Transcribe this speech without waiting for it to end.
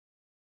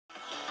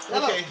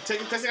Okay,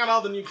 testing out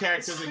all the new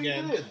characters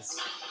again.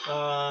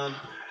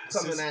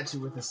 Coming at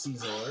you with a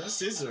scizor.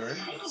 Scissor.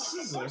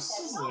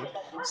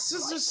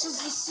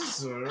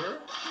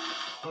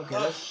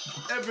 Okay,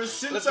 ever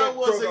since I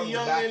was a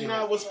youngin',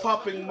 I was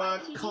popping my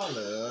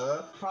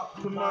collar.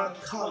 Popping my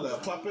collar.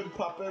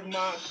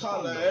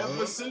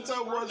 Ever since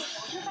I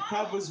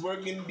was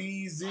working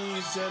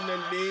DZs and the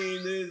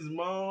name is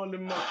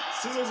morning.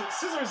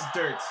 Scissor's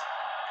dirt.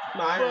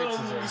 No, I heard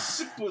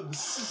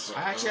scizor.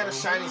 I actually had a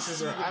shiny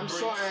scizor. I'm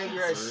so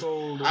angry I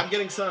sold. I'm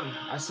getting sun.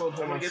 I sold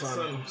for my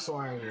son. I'm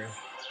so angry.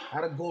 I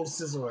had a gold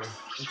scizor.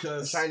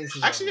 Because shiny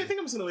scizor. Actually, I think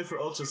I'm just gonna wait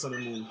for Ultra Sun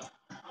and Moon.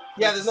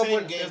 Yeah, there's no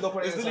point. There's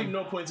literally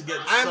no point to get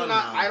I'm sun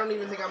not. now. I don't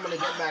even think I'm gonna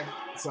get back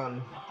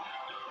Sun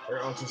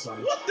or Ultra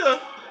Sun. What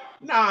the?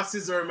 Nah,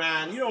 Scizor,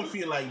 man, you don't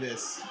feel like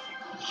this.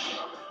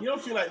 You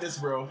don't feel like this,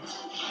 bro.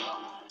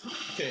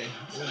 Okay,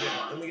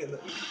 let me get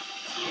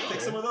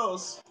take some of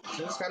those.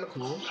 Scizor's kind of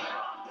cool.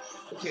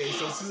 Okay,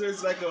 so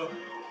Scizor's like a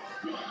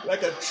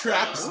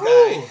traps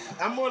guy.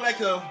 I'm more like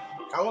a.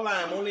 I won't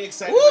lie. I'm only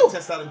excited to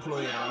test out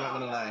Employer. I'm not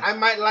gonna lie. I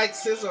might like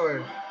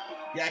Scizor.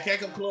 Yeah, I can't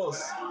come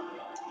close.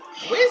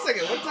 Wait a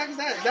second, what attack is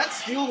that? Is that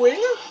Steel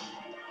Wing?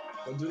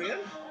 Do it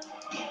again?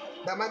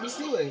 That might be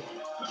Steel Wing.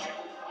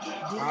 Do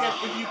it again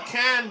if you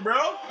can,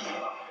 bro.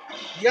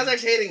 You guys are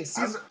actually hating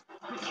Scizor.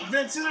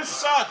 Scizor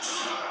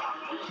sucks.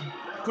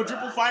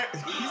 Quadruple fire.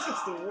 He's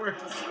just the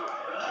worst.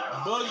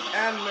 Bug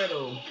and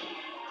metal.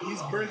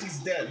 He's burnt, he's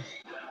dead.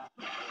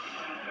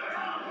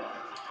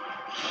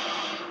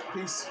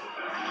 Peace.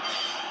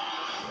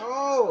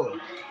 Oh.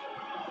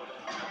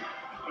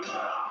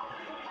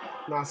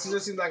 Nah, Scizor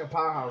seems like a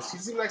powerhouse. He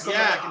seems like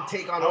someone that can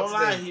take on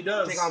he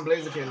does. Take on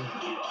Blaziken.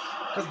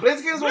 Because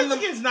Blaziken is one of the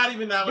not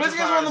even that much.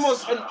 Blaziken is one of the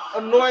most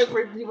annoying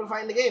people to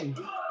fight in the game.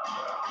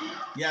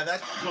 Yeah,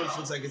 that punch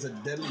looks like it's a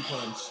deadly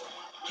punch.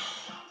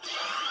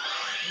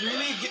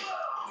 Really get.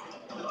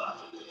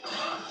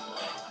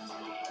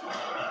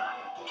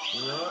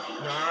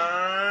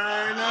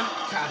 Darn.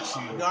 Got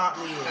you. Got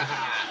me.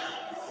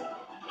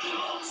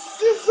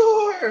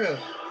 Scizor!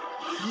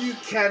 You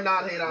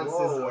cannot hate on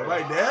Scizor. Am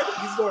I dead?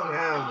 He's going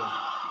ham.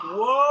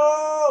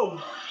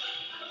 Whoa!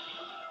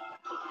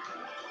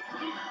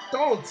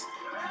 Don't!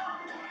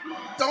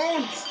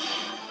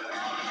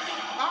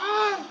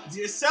 Ah! It's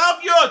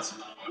yourself, Yut!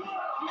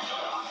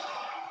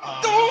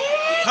 Don't!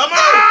 Come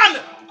on!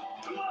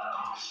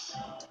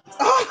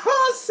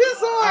 Oh,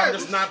 Scizor! I'm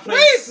just not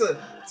playing. Wait!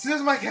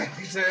 Scizor's my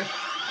character.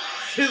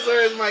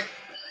 Scizor is my...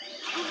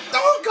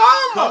 Don't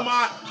come! Come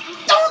on!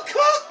 Don't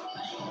come!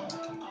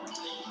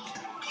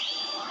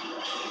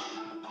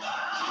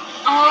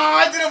 Oh,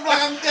 I didn't block.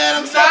 I'm dead.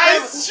 I'm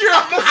nice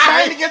try. I'm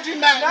trying to get you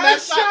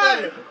nice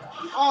shot.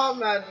 Oh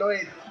man, no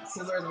wait.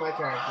 Scizor is my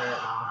character right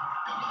now.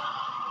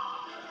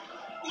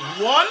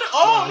 One?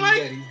 Oh no,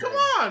 my! Come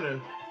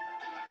on!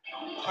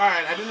 All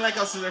right, I didn't like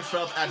how Scizor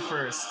felt at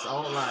first. I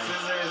won't lie.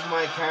 Scizor is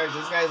my character.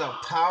 This guy's a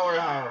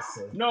powerhouse.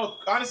 No,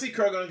 honestly,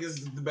 Kurgan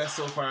is the best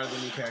so far of the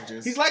new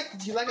characters. He's like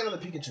another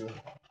Pikachu.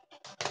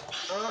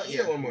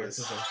 Yeah, one more.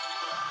 Because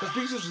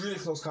Pikachu's really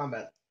close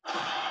combat.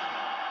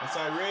 So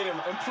I rate him.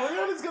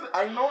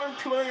 I know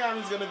Employon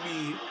is gonna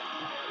be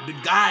the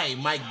guy,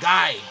 my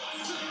guy.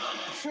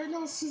 Sure,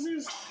 no,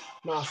 Scizor's.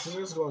 Nah,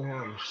 Scizor's going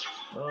ham.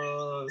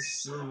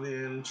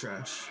 Sylvian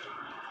trash.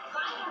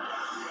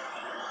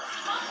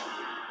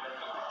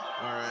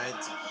 All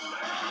right.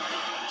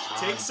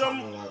 Take some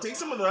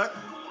of that.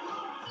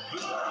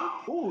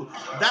 Ooh,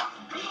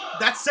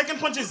 that second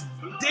punch is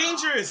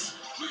dangerous.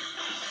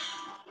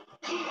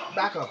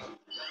 Back up.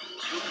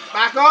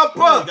 Back up.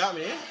 Oh, you got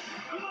me.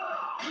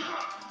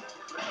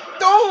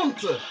 Don't!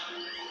 Don't!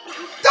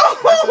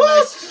 Don't!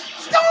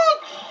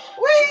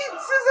 Wait,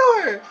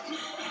 Scizor!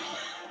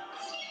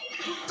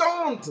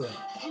 Don't!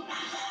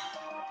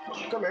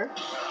 Come here.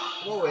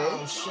 Go away.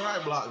 I'm sure I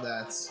blocked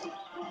that.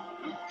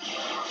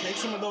 Take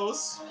some of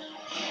those.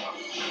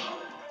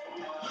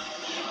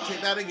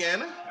 Take that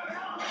again.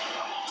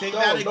 Take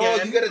that again.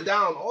 No, you get it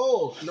down.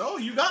 Oh. No,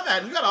 you got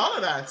that. You got all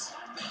of that.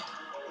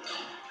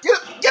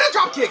 Get a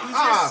drop kick. Use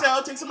your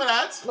cell. Take some of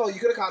that. No, you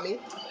could have caught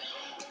me.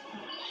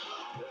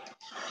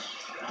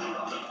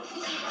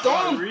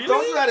 Don't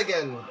do that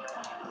again.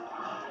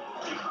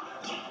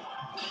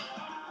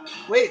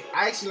 Wait,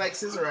 I actually like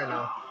Scizor right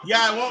now.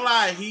 Yeah, I won't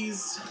lie.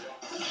 He's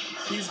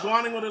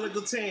going with a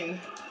little thing.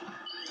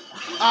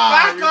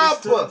 Back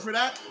up for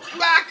that.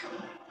 Back.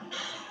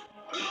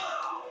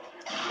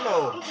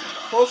 No,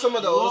 hold some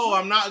of those. Oh,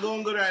 I'm not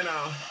going good right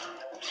now.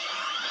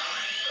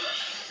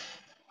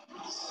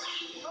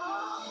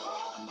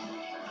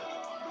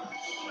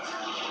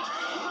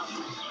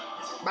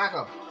 Back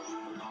up.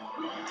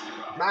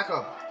 Back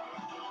up.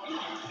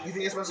 You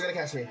think this one's gonna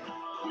catch me?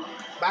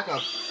 Back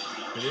up.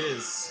 It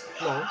is.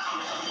 No.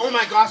 Oh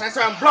my gosh, I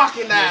saw him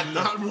blocking that! You're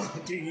not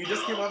blocking, you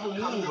just came off a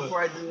move.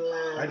 Before I do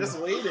that. I just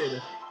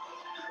waited.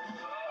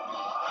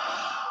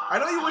 I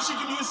know you wish you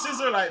could use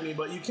Scizor like me,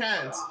 but you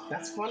can't.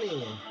 That's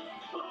funny.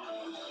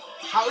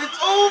 How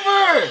it's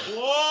over!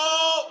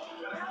 Whoa!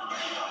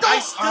 I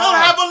still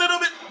have a little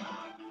bit.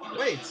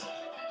 Wait.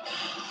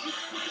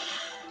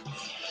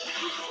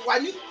 Why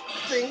do you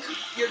think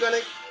you're gonna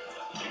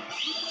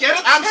get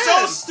a I'm so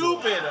chance?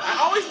 stupid. I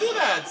always do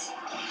that.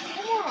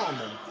 Come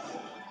on.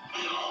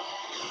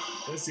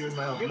 Let's see what's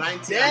my health. You're 19.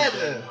 dead. I'm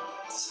dead.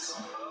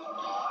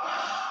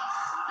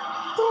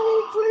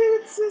 Don't play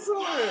with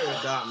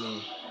scissor. Got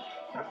me.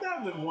 I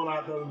thought the one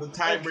out the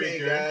tiebreaker.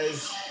 Okay,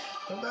 guys.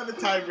 I thought the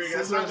tiebreaker.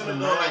 It's not Scissor's gonna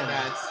the go like man.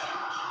 that.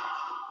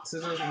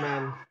 Scissor's the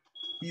man.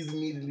 He's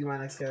immediately my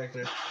next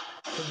character.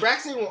 But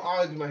Braxian will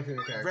always be my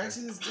favorite character.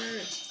 Braxton is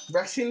dirt.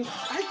 Braxian,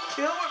 I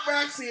kill with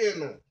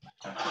Braxian.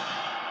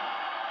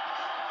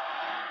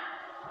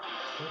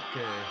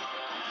 Okay.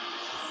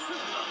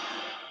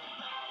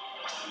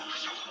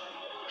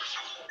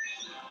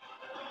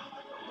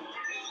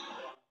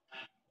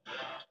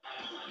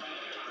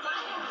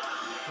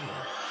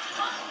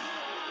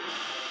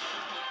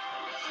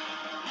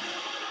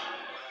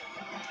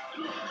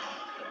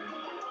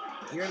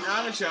 You're an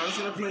amateur. I'm just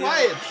gonna Be play.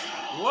 quiet.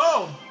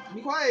 Whoa!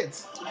 Be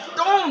quiet.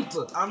 Don't.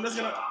 I'm just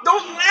gonna.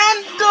 Don't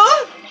land.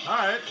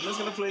 Alright, I'm just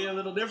gonna play you a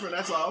little different,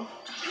 that's all.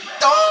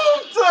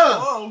 Don't.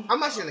 Whoa!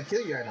 I'm actually gonna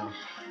kill you right now.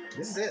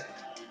 This is it.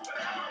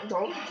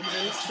 Don't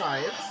even try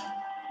it.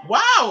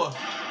 Wow!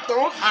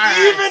 Don't Alright.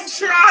 even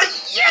try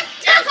it.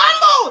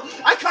 Combo.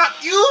 I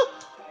caught you.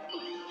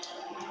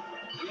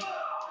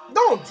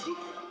 Don't.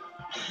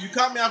 You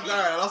caught me off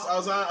guard.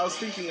 I was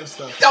thinking of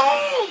stuff.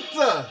 Don't.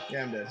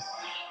 Yeah, I'm dead.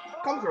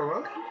 Come through,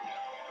 Rook.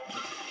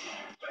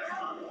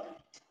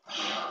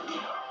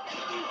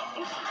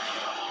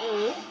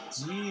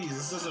 Jeez,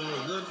 this doesn't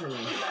look good for me.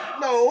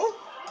 No.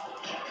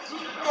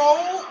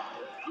 No.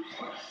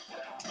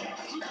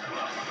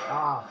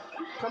 Ah.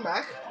 Come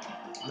back.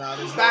 Nah,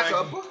 there's Back no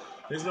up.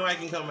 There's no way I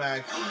can come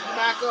back.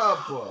 Back up.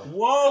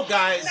 Whoa,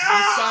 guys, you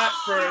saw it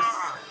first.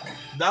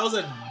 That was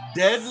a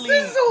deadly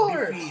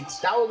Scizor. defeat.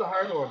 That was a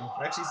hard one.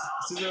 Actually,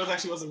 Scizor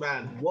actually wasn't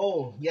bad.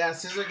 Whoa. Yeah,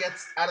 Scizor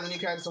gets out of the new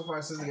character so far.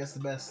 Scizor gets the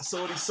best.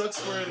 So what he sucks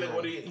for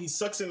he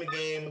sucks in the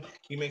game,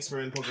 he makes for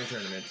in poker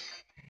tournament.